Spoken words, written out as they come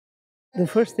The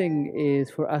first thing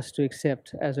is for us to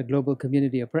accept as a global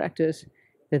community of practice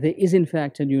that there is, in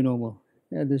fact, a new normal.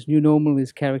 This new normal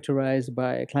is characterized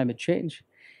by climate change.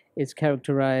 It's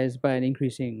characterized by an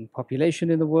increasing population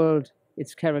in the world.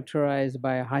 It's characterized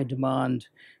by a high demand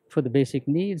for the basic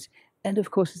needs. And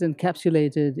of course, it's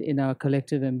encapsulated in our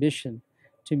collective ambition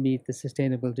to meet the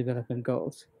Sustainable Development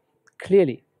Goals.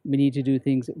 Clearly, we need to do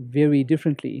things very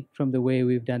differently from the way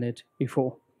we've done it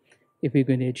before if we're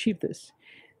going to achieve this.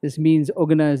 This means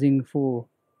organizing for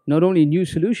not only new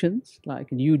solutions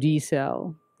like new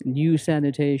desal, new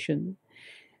sanitation,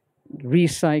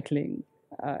 recycling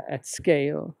at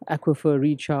scale, aquifer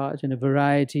recharge, and a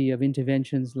variety of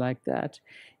interventions like that.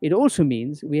 It also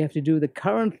means we have to do the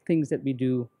current things that we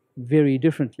do very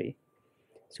differently.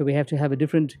 So we have to have a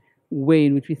different way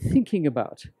in which we're thinking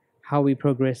about how we're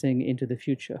progressing into the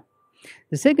future.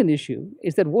 The second issue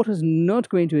is that water is not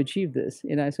going to achieve this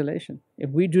in isolation.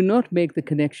 If we do not make the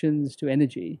connections to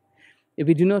energy, if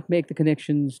we do not make the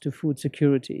connections to food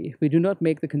security, if we do not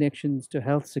make the connections to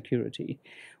health security,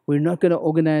 we're not going to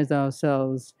organize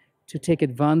ourselves to take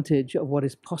advantage of what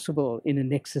is possible in a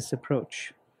nexus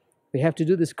approach. We have to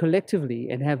do this collectively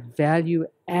and have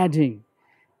value-adding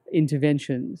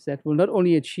interventions that will not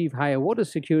only achieve higher water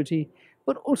security,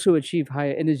 but also achieve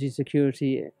higher energy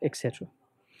security, etc.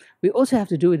 We also have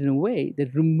to do it in a way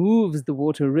that removes the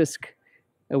water risk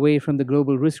away from the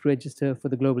global risk register for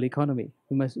the global economy.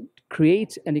 We must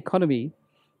create an economy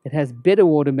that has better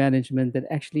water management that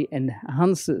actually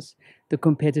enhances the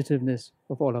competitiveness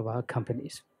of all of our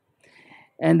companies.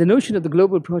 And the notion of the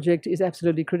global project is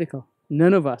absolutely critical.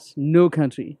 None of us, no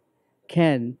country,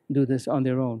 can do this on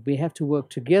their own. We have to work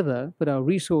together, put our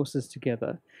resources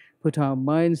together, put our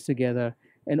minds together,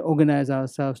 and organize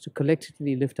ourselves to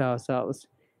collectively lift ourselves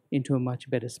into a much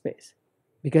better space.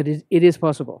 Because it is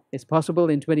possible. It's possible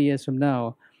in 20 years from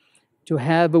now to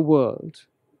have a world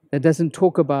that doesn't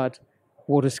talk about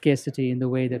water scarcity in the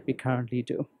way that we currently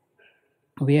do.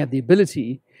 We have the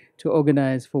ability to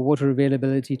organize for water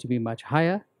availability to be much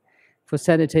higher, for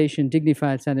sanitation,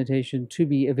 dignified sanitation, to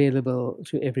be available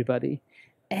to everybody.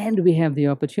 And we have the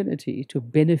opportunity to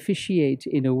beneficiate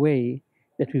in a way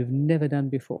that we've never done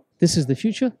before. This is the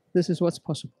future. This is what's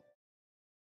possible.